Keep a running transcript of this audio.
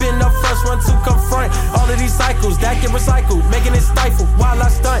recycle, making it stifle while I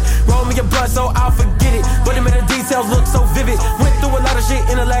stunt. Roll me a blunt so I'll forget it, but it made the details look so vivid. Went through a lot of shit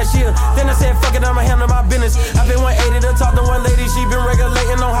in the last year, then I said fuck it, I'ma handle my business. I've been 180 to talk to one lady, she been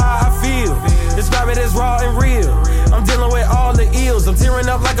regulating on how I feel. Describe it as raw and real. I'm dealing with all the ills, I'm tearing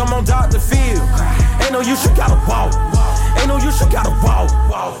up like I'm on Dr. Phil. Ain't no use, you gotta walk. Ain't no use, you gotta walk.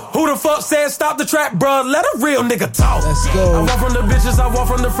 Who the fuck said stop the trap, bruh? Let a real nigga talk. Let's go. I walk from the bitches, I walk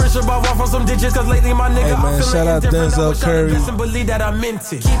from the friendship, I walk from some ditches, cause lately my nigga, hey man, shout out Denzel Curry. I believe that I meant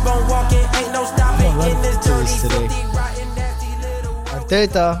it. Keep on walking, ain't no stopping in this journey. Today.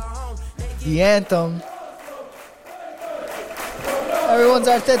 Arteta, the anthem. Everyone's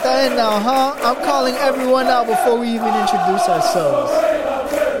Arteta in now, huh? I'm calling everyone out before we even introduce ourselves.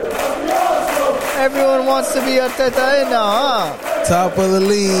 Everyone wants to be Arteta in now, huh? Top of the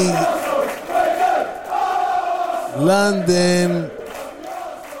league. London.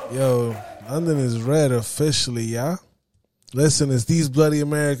 Yo, London is red officially, y'all. Listen, it's These Bloody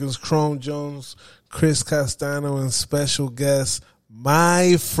Americans, Chrome Jones, Chris Castano, and special guest,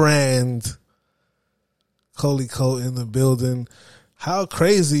 my friend, Coley Cole in the building. How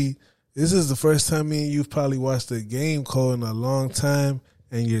crazy. This is the first time me and you've probably watched a game, Cole, in a long time,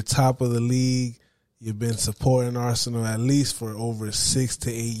 and you're top of the league. You've been supporting Arsenal at least for over 6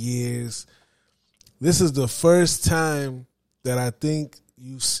 to 8 years. This is the first time that I think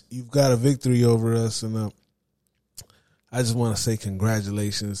you've got a victory over us, and I just want to say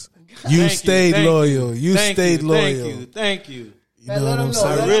congratulations. You stayed loyal. You stayed loyal. Thank you. You know what I'm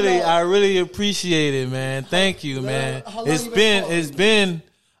saying? I really appreciate it, man. Thank you, man.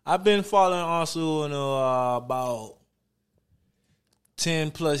 I've been following Arsenal about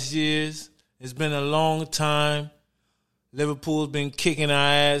 10 plus years. It's been a long time. Liverpool's been kicking our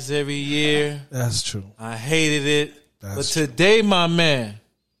ass every year. That's true. I hated it. But today, my man,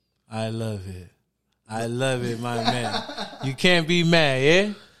 I love it. I love it, my man. You can't be mad,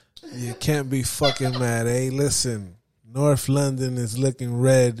 yeah? You can't be fucking mad, eh? Listen, North London is looking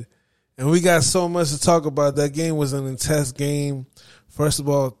red. And we got so much to talk about. That game was an intense game. First of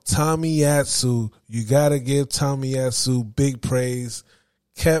all, Tommy Yatsu. You got to give Tommy Yatsu big praise.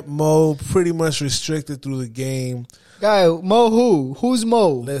 Kept Mo pretty much restricted through the game. Guy, Mo who? Who's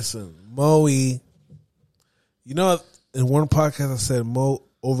Mo? Listen, Moe. You know, in one podcast I said Mo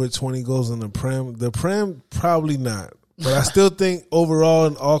over 20 goals in the Prem. The Prem, probably not. But I still think overall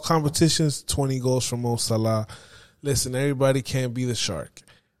in all competitions, 20 goals from Mo Salah. Listen, everybody can't be the shark.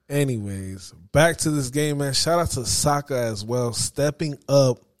 Anyways, back to this game, man. Shout out to Saka as well, stepping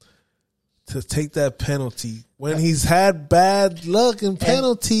up to take that penalty when he's had bad luck in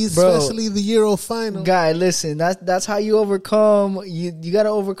penalties, especially the Euro final. Guy, listen, that's how you overcome. You got to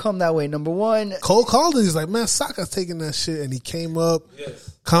overcome that way. Number one, Cole called it. He's like, man, Saka's taking that shit, and he came up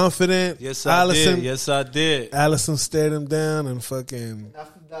confident. Yes, I did. Yes, I did. Alisson stared him down and fucking.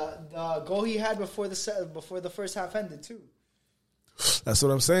 The goal he had before the first half ended too. That's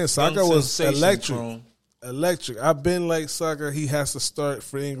what I'm saying. Saka was electric. Electric. I've been like Saka. He has to start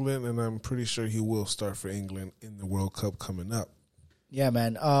for England, and I'm pretty sure he will start for England in the World Cup coming up. Yeah,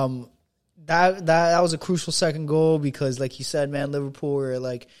 man. That was a crucial second goal because, like you said, man, Liverpool were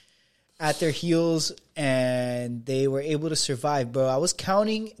like at their heels and they were able to survive, bro. I was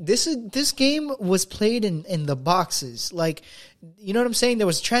counting. This game was played in the boxes. Like, you know what I'm saying? There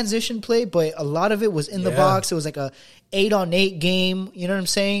was transition play, but a lot of it was in the box. It was like a 8-on-8 game. You know what I'm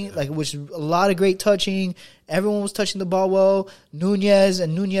saying? Yeah. Like, which a lot of great touching. Everyone was touching the ball well. Nunez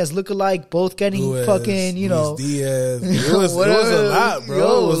and Nunez look-alike, both getting fucking, you know. Diaz. It was a lot, bro.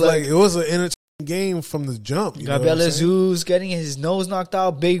 Yo, it was like it was an entertaining game from the jump. Gabriel Jesus getting his nose knocked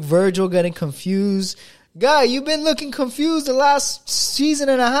out. Big Virgil getting confused. Guy, you've been looking confused the last season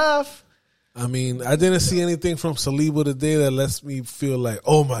and a half. I mean, I didn't see anything from Saliba today that lets me feel like,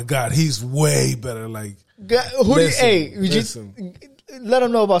 oh my God, he's way better. Like, let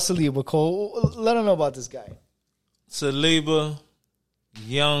him know about Saliba, Cole. Let him know about this guy. Saliba,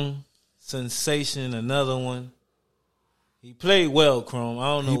 young sensation, another one. He played well, Chrome. I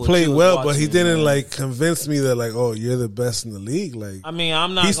don't know. He played well, but he didn't like convince me that like, oh, you're the best in the league. Like, I mean,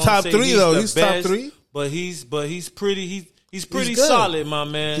 I'm not. He's top three though. He's top three, but he's pretty. He's pretty solid, my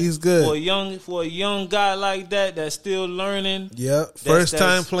man. He's good for a young guy like that that's still learning. Yeah, first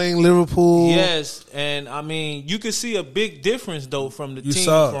time playing Liverpool. Yes, and I mean, you could see a big difference though from the team.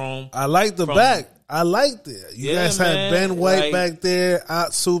 Chrome. I like the back. I liked it. You guys had Ben White back there,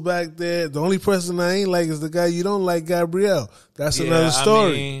 Atsu back there. The only person I ain't like is the guy you don't like, Gabriel. That's another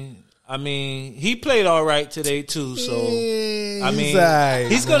story. I mean, he played all right today too. So I mean,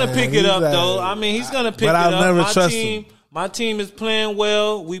 he's gonna pick it up though. I mean, he's gonna pick it up. I'll never trust him. My team is playing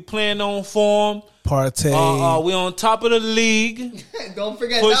well. We playing on form. Partey. We on top of the league Don't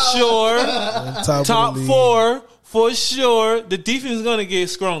forget for that sure. on Top of the league. 4 for sure. The defense is gonna get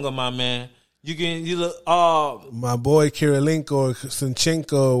stronger, my man. You look. My boy Kirilenko or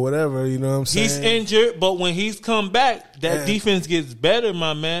Sinchenko or whatever, you know what I'm saying? He's injured, but when he's come back, that defense gets better,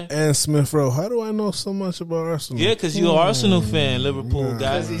 my man. And Smith Rowe. How do I know so much about Arsenal? Yeah, because you're an Arsenal fan, Liverpool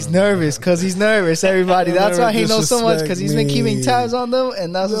guy. He's nervous because he's nervous. Everybody, that's why he knows so much because he's been keeping tabs on them,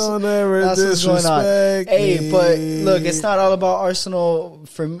 and that's what's going on. Hey, but look, it's not all about Arsenal.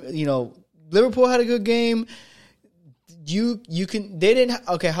 Liverpool had a good game. How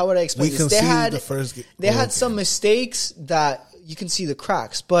would I explain this? They had some mistakes that you can see the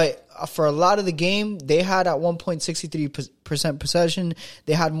cracks, but for a lot of the game, they had at 1.63% possession.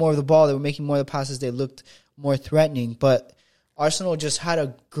 They had more of the ball. They were making more of the passes. They looked more threatening, but Arsenal just had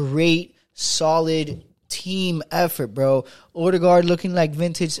a great, solid team effort, bro. Odegaard looking like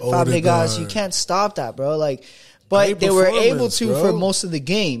vintage Fabregas. You can't stop that, bro. But they were able to for most of the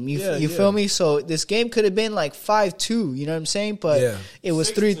game. You feel me? So this game could have been like 5-2, you know what I'm saying? But it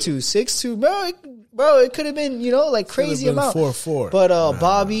was 3-2, 6-2. Bro, it could have been, like crazy amount. 4-4. But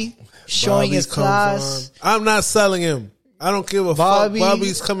Bobby showing his class. I'm not selling him. I don't give a fuck.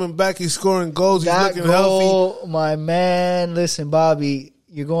 Bobby's coming back. He's scoring goals. He's looking healthy. My man, listen, Bobby,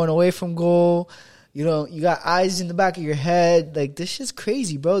 you're going away from goal. You got eyes in the back of your head. Like, this shit's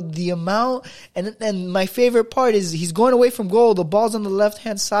crazy, bro. The amount, and my favorite part is he's going away from goal. The ball's on the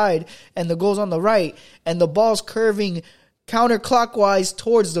left-hand side, and the goal's on the right, and the ball's curving counterclockwise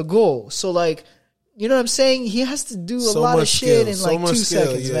towards the goal. So, you know what I'm saying? He has to do a lot of shit in 2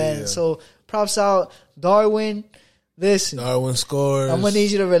 seconds, man. Yeah. So, props out, Darwin. Listen, Darwin scores. I'm gonna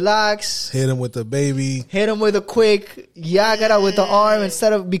need you to relax. Hit him with the baby. Hit him with a quick yagara with the arm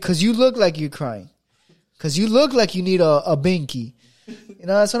because you look like you're crying. Because you look like you need a binky.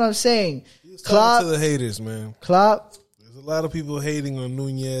 That's what I'm saying. Klopp to the haters, man. Klopp. There's a lot of people hating on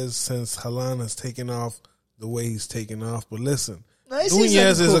Nunez since Haaland has taken off the way he's taken off. But listen,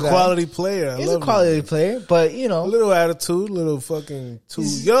 Nunez is a quality player. He's a quality player, but a little attitude, little fucking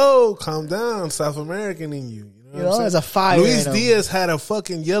yo, calm down, South American in you. As a fire. Luis Diaz had a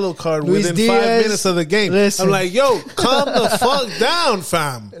fucking yellow card within 5 minutes of the game. Listen. I'm like, yo, calm the fuck down,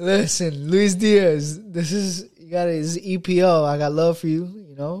 fam. Listen, Luis Diaz, this is EPO. I got love for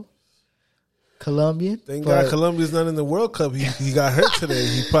you, Colombian. Thank God Colombia's not in the World Cup. He got hurt today.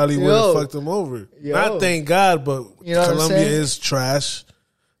 He probably would have fucked him over. Not thank God, but Colombia is trash.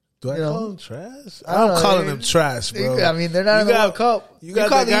 Do I call him trash? I'm calling him trash, bro. They're not in the World Cup. You got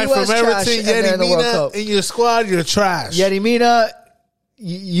that guy from Everton, Yeti Mina, in your squad. You're trash. Yeti Mina,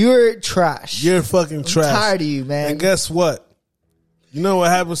 you're trash. You're fucking trash. I'm tired of you, man. And guess what? You know what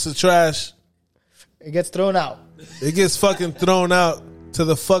happens to trash? It gets thrown out. It gets fucking thrown out to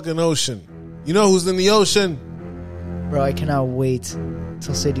the fucking ocean. You know who's in the ocean? Bro, I cannot wait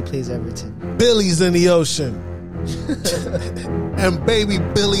till City plays Everton. Billy's in the ocean. And baby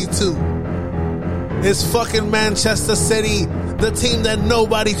Billy too. It's fucking Manchester City, the team that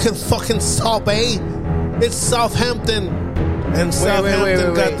nobody can fucking stop, eh? It's Southampton. And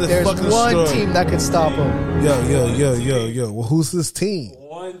Southampton got the There's fucking one team that could stop them. Yo. Well, who's this team?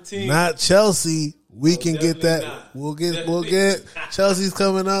 One team. Not Chelsea. We can get that. Not. We'll get Chelsea's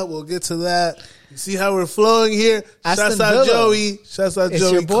coming up. We'll get to that. You see how we're flowing here? Shouts out Joey. Shouts out Joey.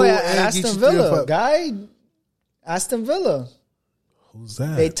 It's your boy Aston Villa, guy. Aston Villa. Who's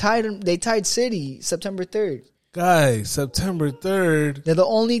that? They tied City September 3rd. Guys, September 3rd. They're the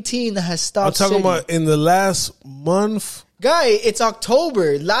only team that has stopped I'm talking City. about in the last month. Guy, it's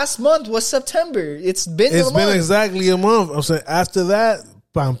October. Last month was September. It's been exactly a month. I'm saying after that,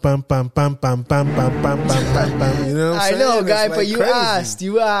 bam, bam, bam, bam, bam, bam, bam, bam, bam, bam, bam. You know what I'm saying? I know, guy, like but you crazy. asked.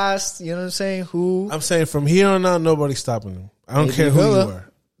 You know what I'm saying? Who? I'm saying from here on out, nobody's stopping them. I don't care who you are.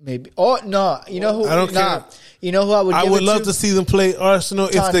 Maybe. Oh no, you know who? I don't care. You know who I would? I would love to see them play Arsenal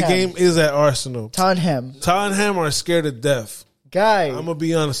if the game is at Arsenal. Tottenham are scared to death. Guy, I'm gonna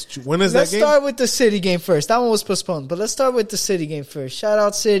be honest with you. When is that game? Let's start with the City game first. That one was postponed, but let's start with the City game first. Shout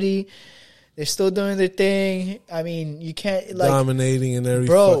out City. They're still doing their thing. I mean, you can't dominating in every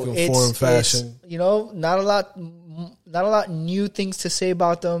fucking form, fashion. Not a lot new things to say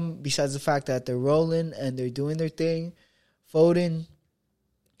about them besides the fact that they're rolling and they're doing their thing. Foden.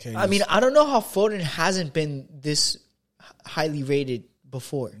 I don't know how Foden hasn't been this highly rated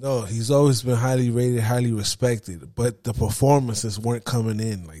before. No, he's always been highly rated, highly respected, but the performances weren't coming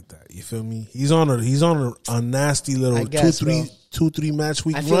in like that. You feel me? He's on a nasty little 2-3 match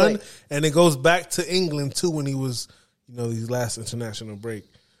week run, and it goes back to England too when he was, these last international break.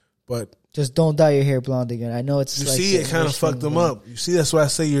 But just don't dye your hair blonde again. I know it's you like see, it kind of fucked them up. You see, that's why I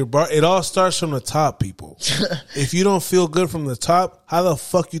say it all starts from the top, people. If you don't feel good from the top, how the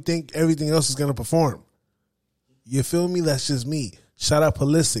fuck you think everything else is gonna perform? You feel me? That's just me. Shout out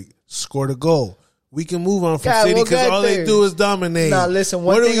Pulisic, scored a goal. We can move on from City because all they do is dominate. Now listen,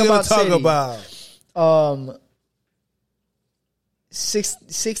 what thing are we about talk City, about?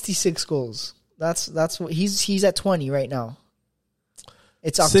 66 goals. That's what he's at 20 right now.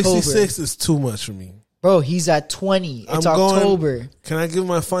 It's October. 66 is too much for me. Bro, he's at 20. It's October. Can I give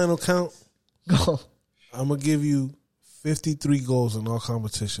my final count? Go. I'm going to give you 53 goals in all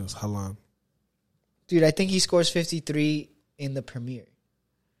competitions. Haaland. Dude, I think he scores 53 in the Premier.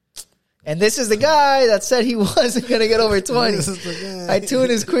 And this is the guy that said he wasn't going to get over 20. This is the guy. My tune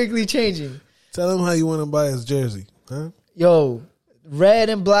is quickly changing. Tell him how you want to buy his jersey. Huh? Yo, red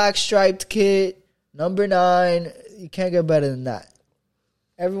and black striped kit, number 9. You can't get better than that.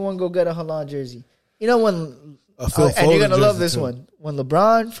 Everyone go get a Haaland jersey. You know when, and you're going to love this one. When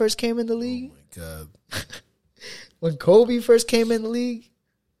LeBron first came in the league. Oh, my God. When Kobe first came in the league.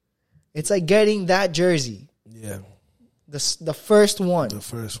 It's like getting that jersey. Yeah. The first one. The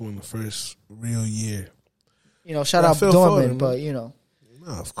first real year. You know, shout out Dortmund, but you know.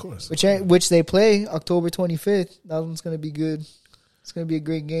 No, of course. Which they play October 25th. That one's going to be good. It's going to be a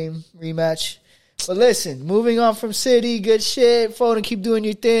great game, rematch. But listen, moving on from City, good shit. Foden, keep doing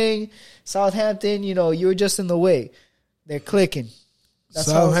your thing. Southampton, you know, you were just in the way. They're clicking. That's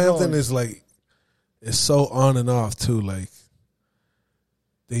Southampton is like, it's so on and off too. Like,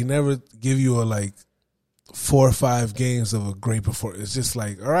 they never give you a 4 or 5 games of a great performance. It's just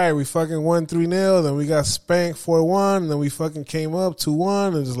like, all right, we fucking won 3-0, then we got spanked 4-1, and then we fucking came up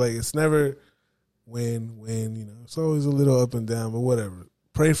 2-1. And it's like, it's never win, you know. It's always a little up and down, but whatever.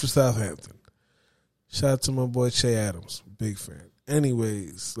 Pray for Southampton. Shout out to my boy Che Adams. Big fan.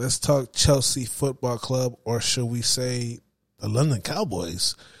 Anyways, let's talk Chelsea Football Club, or should we say the London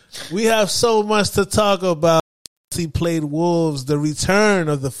Cowboys. We have so much to talk about. He played Wolves, the return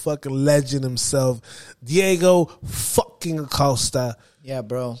of the fucking legend himself, Diego fucking Acosta. Yeah,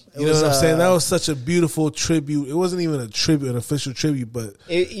 bro. You know what I'm saying? That was such a beautiful tribute. It wasn't even a tribute, an official tribute, but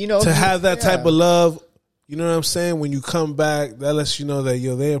to have that type of love, you know what I'm saying? When you come back, that lets you know that,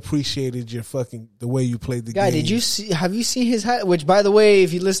 they appreciated your the way you played the game. Have you seen his hat? Which, by the way,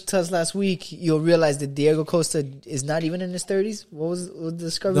 if you listened to us last week, you'll realize that Diego Costa is not even in his 30s. What was the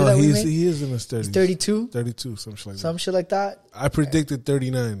discovery that we made? He is in his 30s. He's 32? 32, some shit like that. Some shit like that? I predicted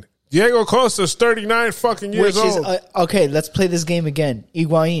 39. Diego Costa's 39 fucking years old. Okay, let's play this game again.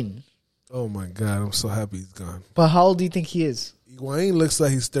 Higuain. Oh, my God. I'm so happy he's gone. But how old do you think he is? Higuain looks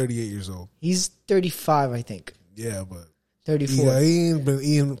like he's 38 years old. He's 35, I think. Yeah, but 34. Higuain been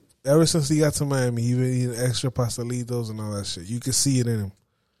eating ever since he got to Miami. He been eating extra pastelitos and all that shit. You can see it in him.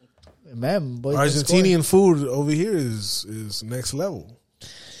 Man, boy, Argentinian food over here is next level.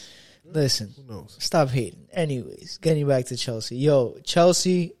 Listen, who knows? Stop hating. Anyways, getting back to Chelsea. Yo,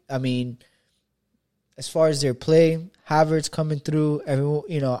 Chelsea, I mean, as far as their play, Havertz coming through. Everyone,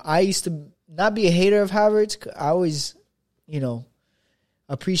 I used to not be a hater of Havertz. I always,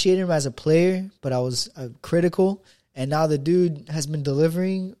 appreciate him as a player, but I was critical. And now the dude has been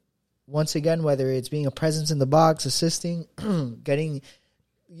delivering once again, whether it's being a presence in the box, assisting, getting...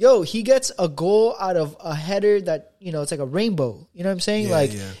 he gets a goal out of a header that, it's like a rainbow. You know what I'm saying?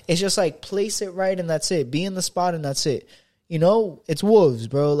 It's just like place it right and that's it. Be in the spot and that's it. It's Wolves,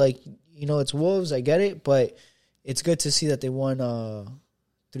 bro. It's Wolves. I get it. But it's good to see that they won 3-0.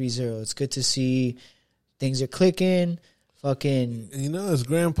 It's good to see things are clicking. Fucking... it's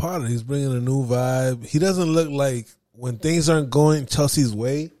Graham Potter. He's bringing a new vibe. He doesn't look like when things aren't going Chelsea's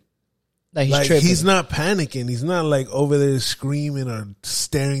way... he's not panicking. He's not over there screaming or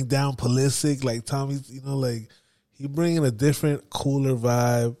staring down Pulisic like Tommy's. He bringing a different, cooler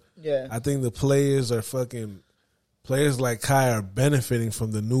vibe. Yeah, I think the players like Kai are benefiting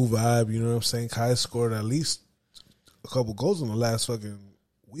from the new vibe. You know what I'm saying? Kai scored at least a couple goals in the last fucking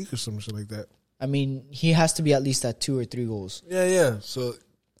week or some shit like that. I mean, he has to be at least at 2 or 3 goals. Yeah. So.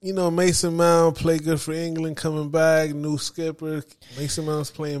 Mason Mount played good for England, coming back, new skipper. Mason Mount's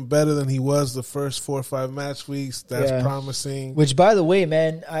playing better than he was the first 4 or 5 match weeks. That's promising. Which, by the way,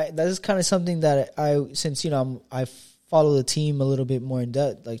 man, that is kind of something that since I follow the team a little bit more in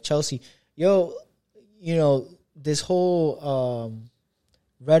depth, like Chelsea. This whole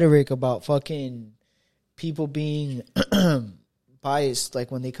rhetoric about fucking people being biased,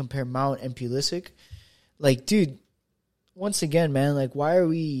 like when they compare Mount and Pulisic, dude. Once again, man, why are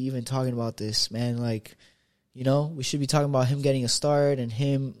we even talking about this, man? We should be talking about him getting a start and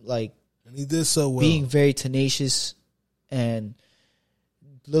him, and he did so well, being very tenacious and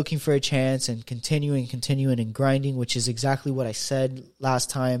looking for a chance and continuing and grinding, which is exactly what I said last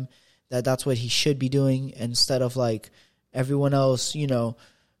time, that's what he should be doing instead of like everyone else, you know,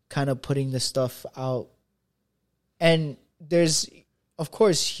 kind of putting this stuff out. And there's, of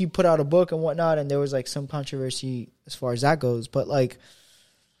course, he put out a book and whatnot, and there was like some controversy as far as that goes. But like,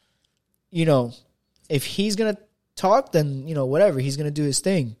 you know, if he's going to talk, then, you know, whatever, he's going to do his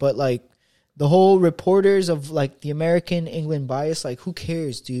thing. But like, the whole reporters of like the American England bias, like who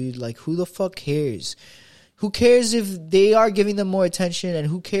cares, dude? Like who the fuck cares? Who cares if they are giving them more attention, and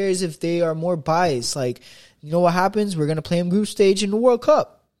who cares if they are more biased? Like, you know what happens? We're going to play them group stage in the World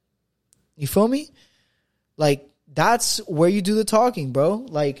Cup. You feel me? Like, that's where you do the talking, bro.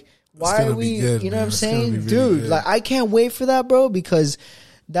 Like, why are we, good, you know man. what I'm saying? Really Dude, good. like, I can't wait for that, bro, because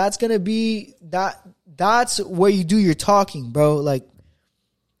that's going to be, that's where you do your talking, bro. Like,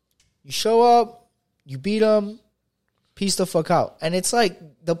 you show up, you beat them, peace the fuck out. And it's like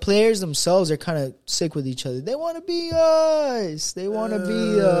the players themselves are kind of sick with each other. They want to be us. They want to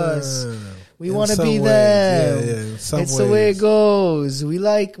be us. We want to be them. Yeah, in some it's ways. the way it goes. We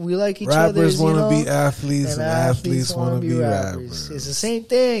like each other. Rappers want to be athletes, and athletes want to be rappers. It's the same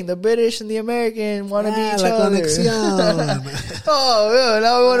thing. The British and the American want to be each like other. conexión. Oh, man,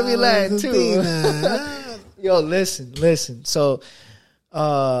 now we want to be Latin too. Yo, listen. So,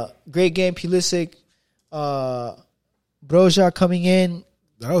 great game, Pulisic. Broja coming in.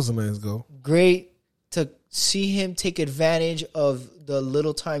 That was a nice goal. Great to see him take advantage of the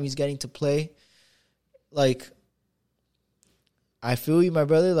little time he's getting to play. Like, I feel you, my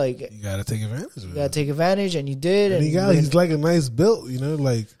brother. Like, You got to take advantage of it. you gotta take advantage, and you did. And he's like a nice built, you know,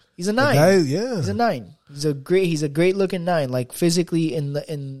 like he's a 9. guy, yeah. He's a 9. He's a great looking 9. Like physically, in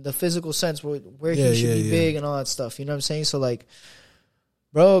the physical sense, where he should be big and all that stuff. You know what I'm saying? So like,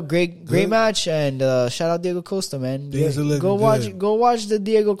 bro, great match, and shout out Diego Costa, man. Go watch the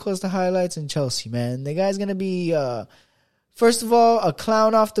Diego Costa highlights in Chelsea, man. The guy's gonna be first of all a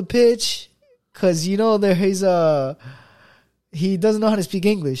clown off the pitch, because you know he doesn't know how to speak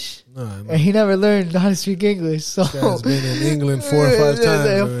English, and he never learned how to speak English. So Guy's been in England 4 or 5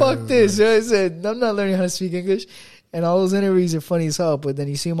 times. Fuck this. I said I'm not learning how to speak English, and all those interviews are funny as hell. But then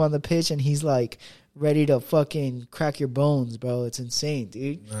you see him on the pitch, and he's like ready to fucking crack your bones, bro. It's insane,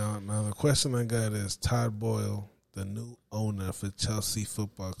 dude. Now the question I got is, Todd Boyle, the new owner for Chelsea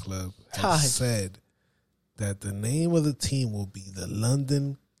Football Club, has said that the name of the team will be the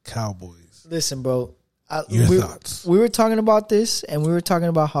London Cowboys. Listen, bro. Your thoughts? We were talking about this, and we were talking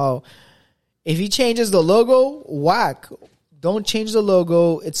about how if he changes the logo, whack. Don't change the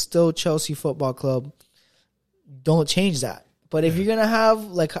logo. It's still Chelsea Football Club. Don't change that. But if you're going to have,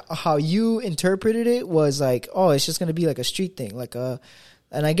 like, how you interpreted it was like, oh, it's just going to be like a street thing,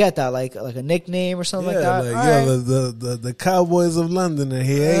 and I get that, like a nickname or something like that. Like, the Cowboys of London are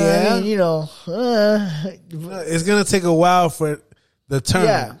here. I mean, you know. It's going to take a while for the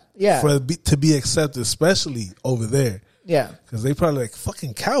term to be accepted, especially over there. Yeah. Because they probably like,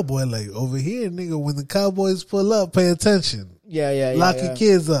 fucking cowboy, like, over here, nigga, when the Cowboys pull up, pay attention. Yeah. Lock your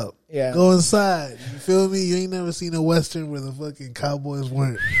kids up. Yeah. Go inside. You feel me? You ain't never seen a Western where the fucking Cowboys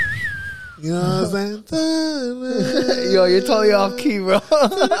weren't. You know what I'm saying? Yo, you're totally off key, bro.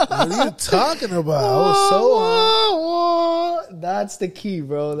 What are you talking about? I was so on. That's the key,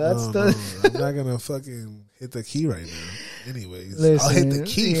 bro. That's No, I'm not going to fucking hit the key right now. Anyways, Listen, I'll hit the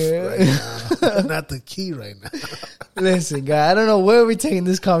key right now. Not the key right now. Listen, guy, I don't know where we're taking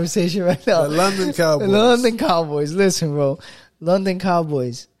this conversation right now. The London Cowboys. The London Cowboys. Listen, bro. London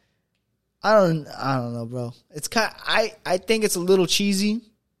Cowboys. I don't know, bro. It's I think it's a little cheesy.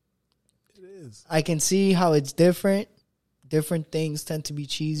 It is. I can see how it's different. Different things tend to be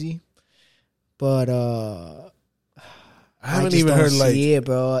cheesy. But I I haven't just even don't heard like see it,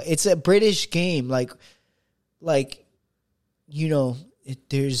 bro. It's a British game. Like you know,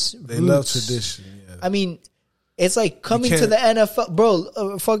 there's they roots. love tradition. Yeah. I mean, it's like coming to the NFL.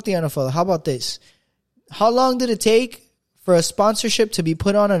 Bro, fuck the NFL. How about this? How long did it take for a sponsorship to be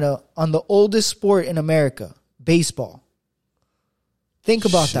put on the oldest sport in America, baseball? Think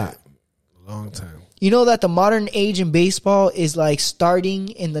about that. Long time. You know that the modern age in baseball is like starting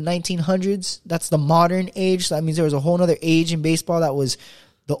in the 1900s? That's the modern age. So that means there was a whole other age in baseball that was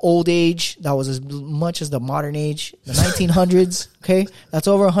the old age, that was as much as the modern age, the 1900s, okay? That's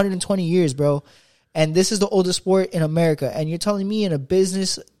over 120 years, bro. And this is the oldest sport in America. And you're telling me in a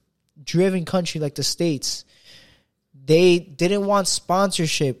business-driven country like the States, they didn't want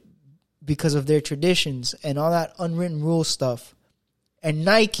sponsorship because of their traditions and all that unwritten rule stuff. And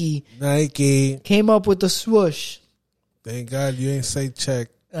Nike came up with the swoosh. Thank God you ain't say check.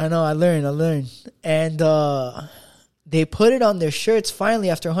 I know, I learned. And they put it on their shirts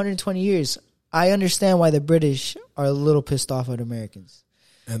finally after 120 years. I understand why the British are a little pissed off at Americans.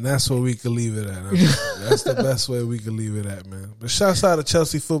 And that's where we could leave it at. That's the best way we could leave it at, man. But shouts out to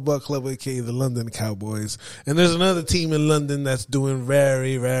Chelsea Football Club, a.k.a. the London Cowboys. And there's another team in London that's doing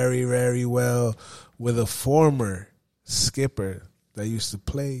very, very, very well with a former skipper that used to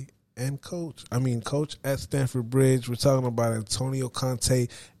play and coach at Stamford Bridge. We're talking about Antonio Conte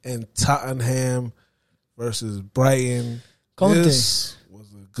and Tottenham versus Brighton. Conte. This was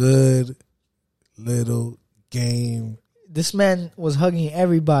a good little game. This man was hugging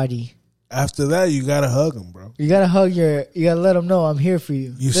everybody. After that, you gotta hug him, bro. You gotta you gotta let them know I'm here for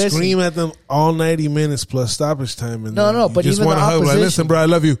you. You scream at them all 90 minutes plus stoppage time, and No, you but just even want the to hug. Like, opposition. listen, bro, I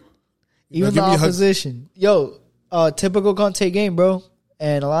love you. Even the opposition. Yo, typical Conte game, bro.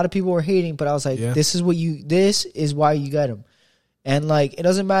 And a lot of people were hating, but I was like, this is why you got him. And like, it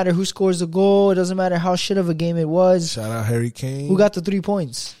doesn't matter who scores the goal. It doesn't matter how shit of a game it was. Shout out Harry Kane. Who got the 3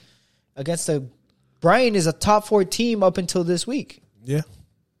 points against the Brighton is a top 4 team up until this week. Yeah.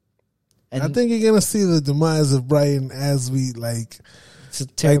 And I think you're gonna see the demise of Brighton as we like. It's a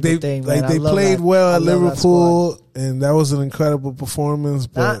terrible thing, man. Like they played well at Liverpool, and that was an incredible performance.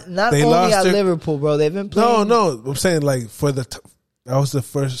 But not they only lost at Liverpool, bro. They've been playing. No. I'm saying like that was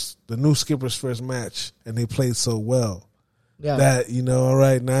the new skipper's first match, and they played so well. Yeah. That all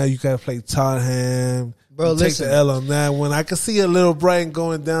right, now you gotta play Tottenham. Bro, listen, take the L on that one. I could see a little Brighton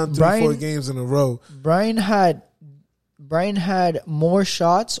going down 3-4 games in a row. Brighton had more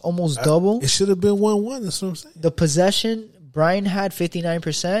shots, almost double. It should have been 1-1. That's what I'm saying. The possession, Brighton had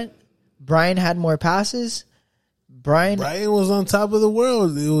 59%. Brighton had more passes. Brighton was on top of the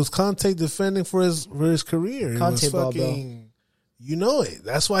world. It was Conte defending for his career. Conte it was ball, bro. You know it.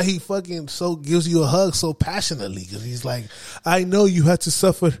 That's why he fucking gives you a hug so passionately, because he's like, I know you had to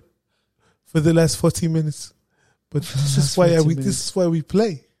suffer for the last 40 minutes, but this is why we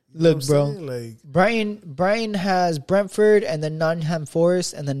play. Look, bro. Like, Brighton has Brentford and then Nottingham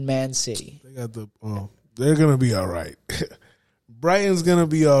Forest and then Man City. They got they're gonna be all right. Brighton's gonna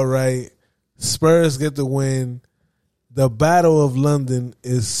be all right. Spurs get the win. The Battle of London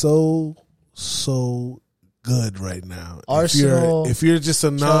is so good right now. Arsenal, if you're just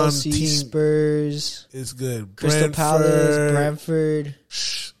a Chelsea, non-team, Spurs, it's good. Crystal Palace, Brentford.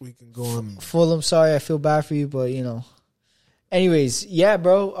 We can go on. Fulham, sorry, I feel bad for you, but Anyways, yeah,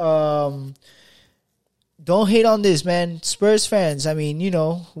 bro. Don't hate on this, man. Spurs fans. I mean,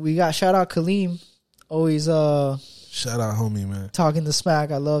 we got shout out Kaleem. Always shout out homie, man. Talking the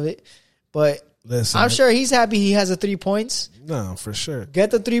smack. I love it. But listen, I'm sure he's happy he has the 3 points. No, for sure.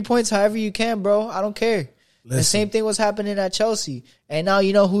 Get the 3 points however you can, bro. I don't care. The same thing was happening at Chelsea. And now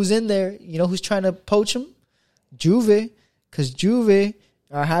you know who's in there. You know who's trying to poach him? Juve. Because Juve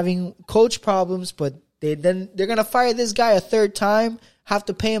are having coach problems, but they're gonna fire this guy a third time, have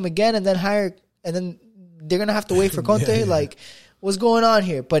to pay him again, and then they're gonna have to wait for Conte. Yeah. Like, what's going on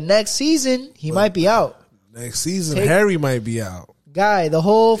here? But next season, he might be out. Next season, Harry might be out. Guy, the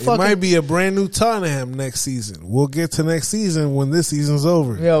whole fucking... It might be a brand new Tottenham next season. We'll get to next season when this season's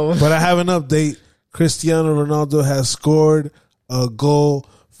over. Yo. But I have an update. Cristiano Ronaldo has scored a goal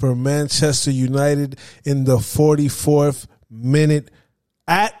for Manchester United in the 44th minute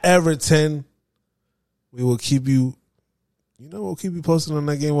at Everton. We will keep you, we'll keep you posted on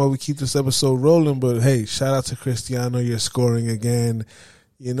that game while we keep this episode rolling. But hey, shout out to Cristiano. You're scoring again.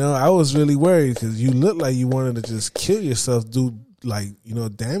 I was really worried because you looked like you wanted to just kill yourself, do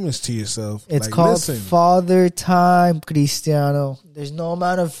damage to yourself. It's called Father Time, Cristiano. There's no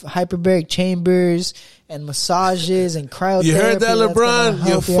amount of hyperbaric chambers and massages and cryotherapy. You heard that, LeBron?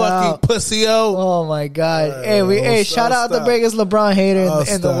 You fucking pussy-o. Oh my God. Shout out the biggest LeBron hater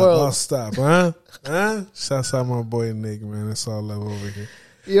in the world. I'll stop, huh? Shouts out my boy Nick, man. It's all love over here.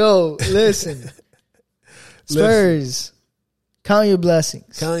 Yo, listen. Spurs, count your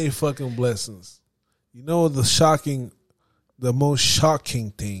blessings. Count your fucking blessings. You know the most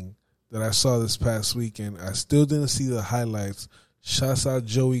shocking thing that I saw this past weekend? I still didn't see the highlights. Shouts out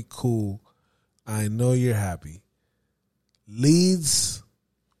Joey Cool. I know you're happy. Leeds.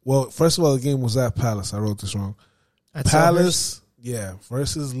 Well, first of all, the game was at Palace. I wrote this wrong. Palace,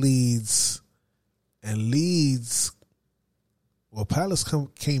 versus Leeds. And Leeds, Palace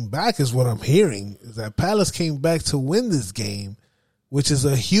came back is what I'm hearing. Is that Palace came back to win this game, which is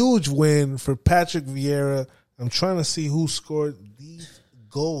a huge win for Patrick Vieira. I'm trying to see who scored these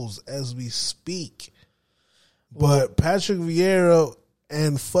goals as we speak. But Patrick Vieira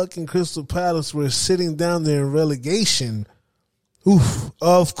and fucking Crystal Palace were sitting down there in relegation. Oof.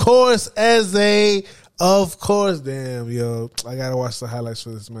 Of course, damn, yo. I got to watch the highlights for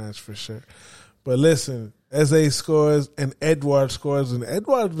this match for sure. But listen, Eze scores, and Edward scores. And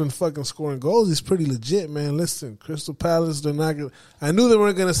Edward's been fucking scoring goals. He's pretty legit, man. Listen, Crystal Palace, they're not gonna. I knew they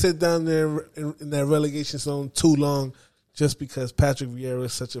weren't gonna sit down there in that relegation zone too long, just because Patrick Vieira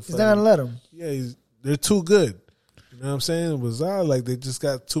is such a. He's not gonna let him. Yeah, they're too good. You know what I'm saying? It was like they just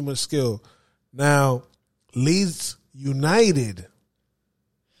got too much skill. Now, Leeds United.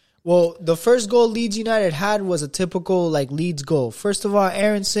 Well, the first goal Leeds United had was a typical like Leeds goal. First of all,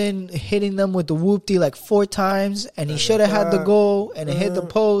 Aronson hitting them with the whoopty like 4 times, and he should have had the goal and it hit the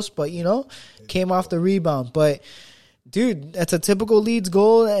post, but came off the rebound. But dude, that's a typical Leeds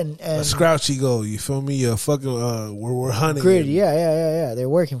goal and a scrouchy goal. You feel me? A fucking we're hunting. Gritty, yeah. They're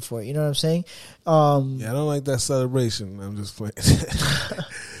working for it. You know what I'm saying? Yeah, I don't like that celebration. I'm just playing.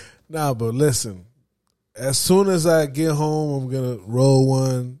 Nah, but listen. As soon as I get home, I'm gonna roll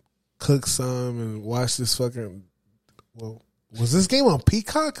one, cook some, and watch this fucking. Well, was this game on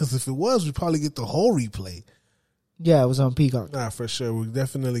Peacock? Because if it was, we'd probably get the whole replay. Yeah, it was on Peacock. Nah, for sure. We're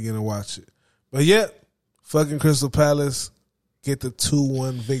definitely gonna watch it. But yeah, fucking Crystal Palace get the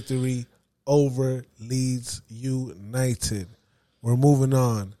 2-1 victory over Leeds United. We're moving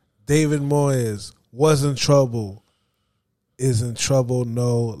on. David Moyes was in trouble. Is in trouble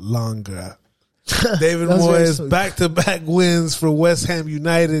no longer. David Moyes back-to-back wins for West Ham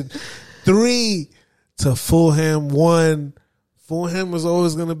United. 3 to Fulham 1. Fulham was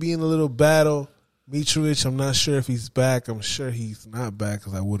always going to be in a little battle. Mitrovic, I'm not sure if he's back. I'm sure he's not back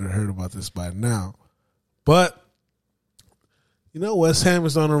because I would have heard about this by now. But, West Ham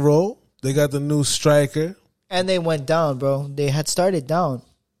is on a roll. They got the new striker. And they went down, bro. They had started down.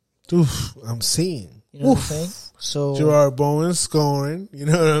 Oof, I'm seeing. You know what I'm saying? So Gerard Bowen scoring. You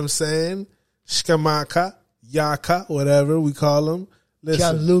know what I'm saying? Skamaka, Yaka, whatever we call him.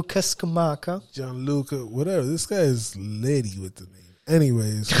 Listen, Gianluca Scamacca. Gianluca, whatever. This guy is litty with the name.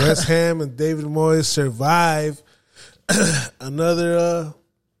 Anyways, West Ham and David Moyes survive. Another,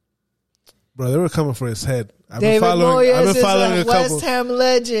 bro, they were coming for his head. David Moyes is a West Ham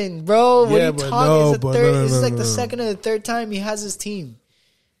legend, bro. What are you talking? This is like the second or the third time he has his team.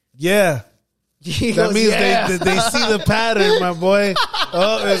 Yeah. That means they see the pattern, my boy.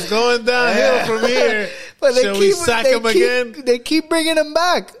 Oh, it's going downhill from here. But Shall we sack him again? They keep bringing him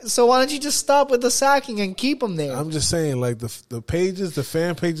back. So why don't you just stop with the sacking and keep him there? I'm just saying, like the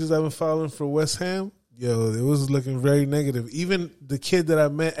fan pages I've been following for West Ham, it was looking very negative. Even the kid that I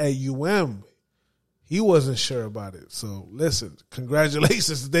met at he wasn't sure about it. So listen,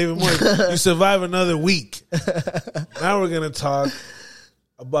 congratulations to David Moyes. You survive another week. Now we're gonna talk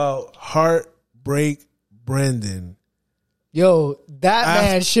about Heartbreak Brendan. Yo, that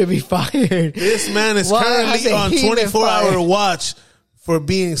man should be fired. This man is currently on 24-hour watch for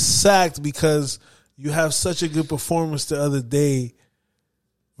being sacked because you have such a good performance the other day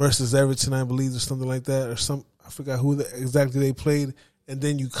versus Everton, I believe, or something like that, or I forgot who exactly they played, and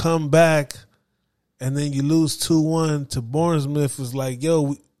then you come back and then you lose 2-1 to Bournemouth. Was like,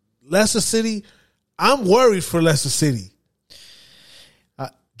 Leicester City, I'm worried for Leicester City.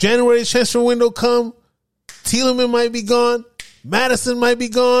 January transfer window come, Tielemans might be gone, Maddison might be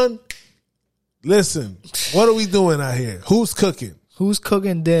gone. Listen, what are we doing out here? Who's cooking? Who's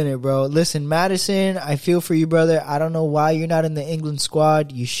cooking dinner, bro? Listen, Maddison, I feel for you, brother. I don't know why you're not in the England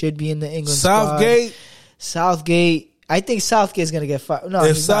squad. You should be in the England squad. Southgate. I think Southgate's gonna get fired. No,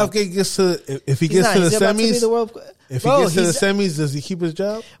 if Southgate gets to, if he gets to the semis, if he gets to the semis, does he keep his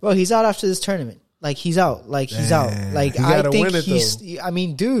job? Bro, he's out after this tournament. Like, he's out. Like, he's out. Like, I think he's... I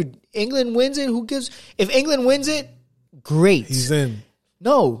mean, dude, England wins it. Who gives... If England wins it, great. He's in.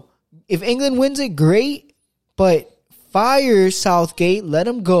 No. If England wins it, great. But fire Southgate, let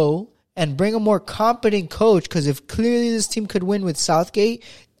him go, and bring a more competent coach. Because if clearly this team could win with Southgate,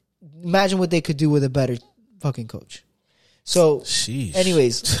 imagine what they could do with a better fucking coach. So, sheesh.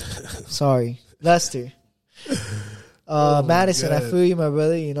 Anyways, sorry. Leicester. Maddison, God. I feel you, my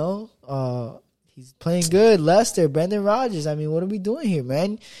brother, he's playing good. Leicester, Brendan Rodgers. I mean, what are we doing here,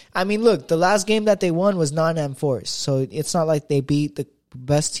 man? I mean, look, the last game that they won was Nottingham Forest. So it's not like they beat the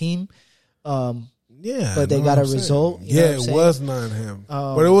best team. But they got a result. It was Nottingham.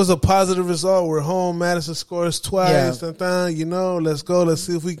 But it was a positive result. We're home. Madison scores twice. Yeah. Let's go. Let's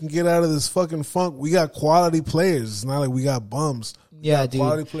see if we can get out of this fucking funk. We got quality players. It's not like we got bums. Dude.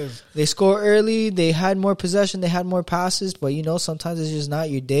 Quality players. They score early. They had more possession. They had more passes. But, sometimes it's just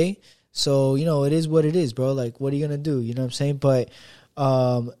not your day. So, it is what it is, bro. Like, what are you going to do? You know what I'm saying? But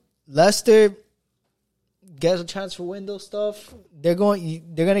Leicester gets a transfer window stuff. They're going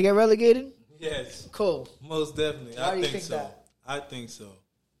to get relegated? Yes. Cool. Most definitely. Why do you think that? I think so.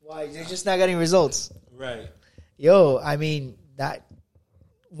 Why? They're just not getting results. Right. Yo, I mean,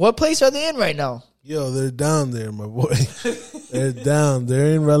 what place are they in right now? Yo, they're down there, my boy. They're down.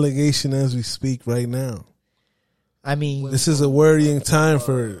 They're in relegation as we speak right now. I mean, This is a worrying time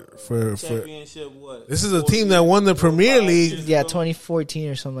for. Championship, what? This is a team that won the Premier League. yeah, 2014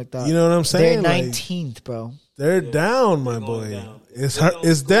 or something like that. You know what I'm saying? They're Like, 19th, bro. they're down, my going boy. down.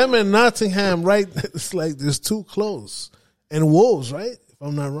 It's them and Nottingham, right? It's like there's too close. And Wolves, right? If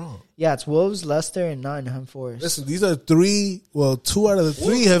I'm not wrong. Yeah, it's Wolves, Leicester, and Nottingham Forest. Listen, these are two out of the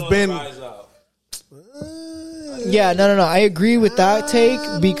three have been. Yeah, no. I agree with that take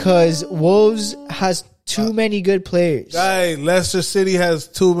because Wolves has too many good players. Right, Leicester City has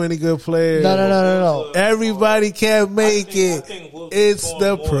too many good players. No. Everybody can't make I think it. Wolves It's is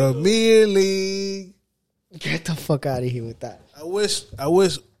the going more Premier League. Get the fuck out of here with that. I wish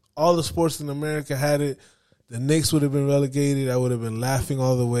all the sports in America had it. The Knicks would have been relegated. I would have been laughing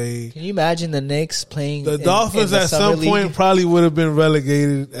all the way. Can you imagine the Knicks playing? The in Dolphins the at Summer some point League? probably would have been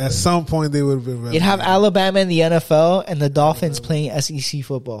relegated. At some point they would have been relegated. You'd have Alabama in the NFL and the Dolphins playing SEC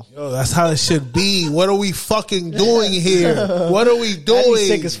football. Yo, that's how it should be. What are we fucking doing here? What are we doing? That'd be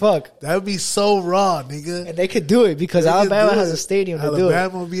sick as fuck. That'd be so raw, nigga. And they could do it because They could Alabama do has it. a stadium to do it.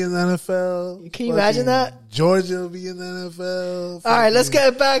 Alabama will be in the NFL. Can you imagine that? Georgia will be in the NFL. All right, let's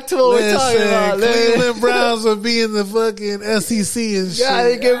get back to what we're talking about. Cleveland Browns will be in the fucking SEC and shit.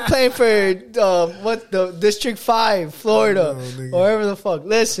 Yeah, they're playing for the District 5, Florida, nigga. or wherever the fuck.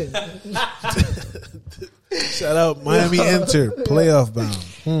 Listen, Shout out Miami Enter, playoff bound.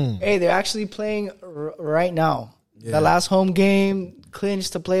 hey, they're actually playing right now. Yeah. The last home game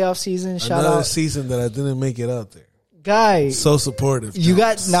clinched the playoff season. Shout Another out, season that I didn't make it out there. guy. So supportive. You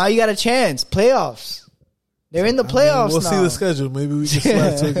got a chance. Playoffs. They're in the playoffs We'll now. see the schedule. Maybe we can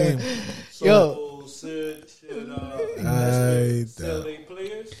slide to a game. Yo, should Sell their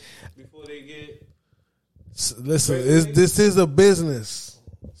players before they get. Listen, this is a business.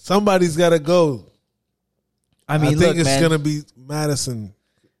 Somebody's got to go. I mean, think look, it's man. going to be Madison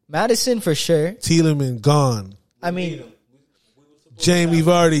for sure. Tielemans gone. I mean, Jamie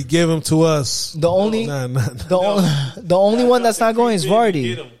Vardy, give him to us. the only Nah. the only one that's not going is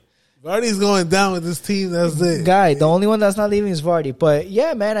Vardy. Vardy's going down with this team. That's it. Guy, the only one that's not leaving is Vardy. But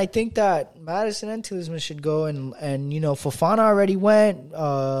yeah, man, I think that Madison and Tielemans should go, and you know, Fofana already went.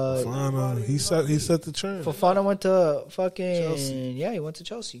 Fofana, he set the trend. Fofana went to fucking Chelsea. Yeah, he went to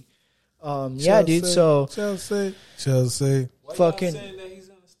Chelsea. Yeah, dude. So Chelsea. fucking Saying that he's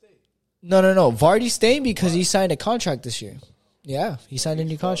gonna stay. no. Vardy's staying because he signed a contract this year. Yeah, he signed a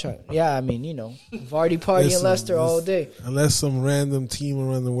new contract. Yeah, I mean, you know, Vardy party in Listen, Leicester all day. Unless some random team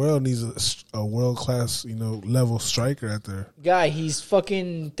around the world needs a world class, level striker at their. Guy, he's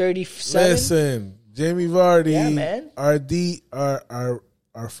fucking 37. Listen, Jamie Vardy, Yeah, man. our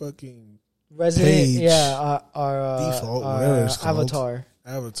fucking Resident, Page. yeah, our Default, whatever it's called.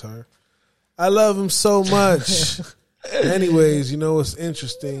 Avatar. I love him so much. Anyways, you know what's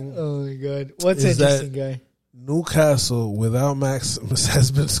interesting? Oh my god, what's Is interesting, guy? Newcastle without Maximus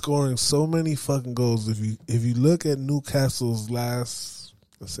has been scoring so many fucking goals. If you look at Newcastle's last,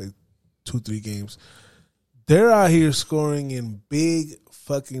 let's say 2-3 games, they're out here scoring in big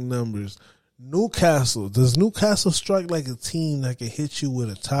fucking numbers. Does Newcastle strike like a team that can hit you with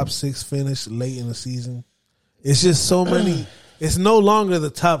a top 6 finish late in the season? It's just so many. It's no longer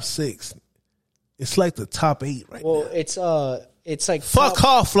the top 6. It's like the top 8 right Well, now. it's like Fuck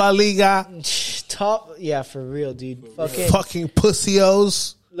off, La Liga. top. Yeah, for real, dude. Fucking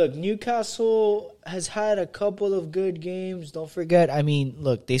pussios. Look, Newcastle has had a couple of good games. Don't forget. I mean,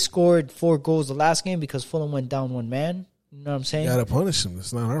 look, they scored 4 goals the last game because Fulham went down 1 man. You know what I'm saying? You gotta punish him.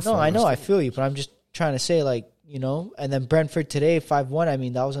 It's not our fault. No, I know. I feel you, but I'm just trying to say, like, you know. And then Brentford today, 5-1. I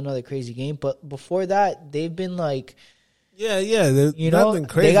mean, that was another crazy game. But before that, they've been like, Yeah. you know, Nothing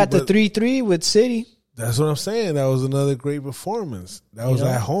crazy. they got the but 3-3 with City. That's what I'm saying. That was another great performance. That was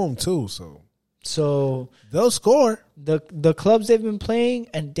at home too. So they'll score. The clubs they've been playing,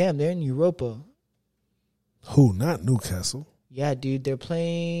 and damn, they're in Europa. Who? Not Newcastle. Yeah, dude, they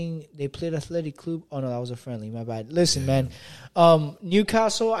played Athletic Club. Oh no, that was a friendly. My bad. Listen, man,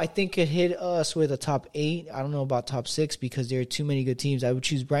 Newcastle, I think could hit us with a top 8. I don't know about top 6 because there are too many good teams. I would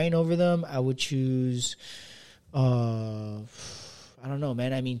choose Brighton over them. I would choose, I don't know,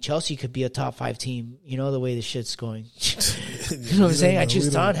 man. I mean, Chelsea could be a top 5 team. You know the way the shit's going. You know what I'm saying? I choose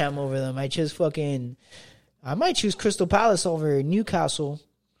Tottenham over them. I might choose Crystal Palace over Newcastle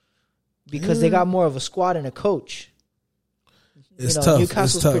because they got more of a squad and a coach. It's you know, tough.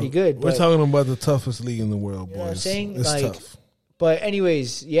 Newcastle's it's tough. pretty good. We're but- talking about the toughest league in the world, boys. You know what I'm saying? It's Like, tough. But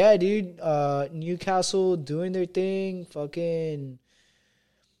anyways, yeah, dude. Newcastle doing their thing. Fucking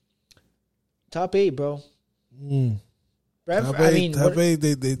top 8, bro. Brentford. Top eight, top eight.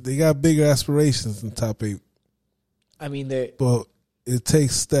 They got bigger aspirations than top 8. I mean, they're But it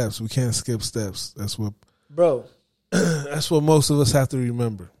takes steps. We can't skip steps. That's what bro. that's what most of us have to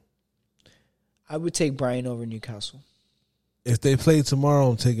remember. I would take Brighton over Newcastle. If they play tomorrow,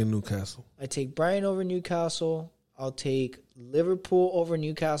 I'm taking Newcastle. I take Brighton over Newcastle. I'll take Liverpool over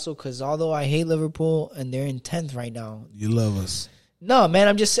Newcastle because although I hate Liverpool and they're in 10th right now. You love us. No, man,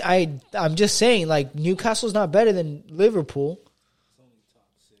 I'm just saying like Newcastle's not better than Liverpool.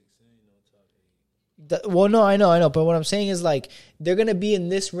 Well, no, I know, but what I'm saying is like they're gonna be in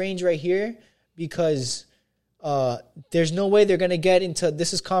this range right here because there's no way they're gonna get into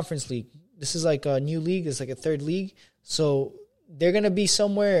this is Conference League. This is like a new league. It's like a third league, so they're gonna be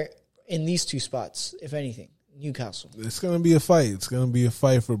somewhere in these two spots, if anything. Newcastle. It's gonna be a fight. It's gonna be a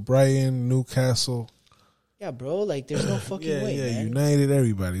fight for Brighton, Newcastle. Yeah, bro. Like, there's no fucking way, man. United,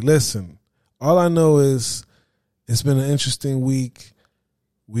 everybody. Listen, all I know is it's been an interesting week.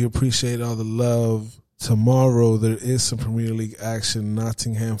 We appreciate all the love. Tomorrow, there is some Premier League action.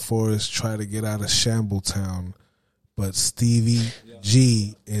 Nottingham Forest try to get out of Shambletown, but Stevie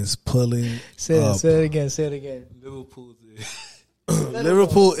G is pulling up. Say it again.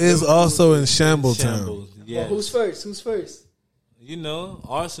 Liverpool is also in Shambletown. Yes. Well, who's first? You know,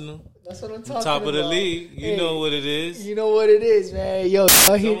 Arsenal. That's what I'm talking about. Top of the league. You know what it is. You know what it is, man. Yo,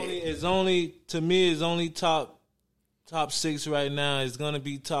 It's only to me. It's only top 6 right now. It's gonna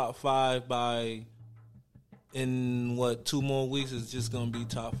be top 5 by in 2 more weeks. It's just gonna be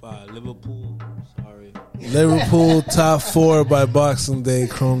top 5. Liverpool. Sorry. Liverpool top 4 by Boxing Day.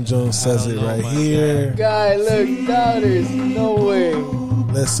 Chrome Jones says it right here. Guy, look, doubters. No way.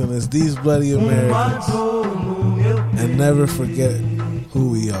 Listen, it's these bloody Americans, and never forget who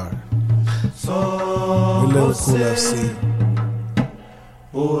we are. We're Liverpool FC.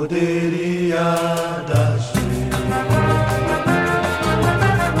 Poderia dar jeito.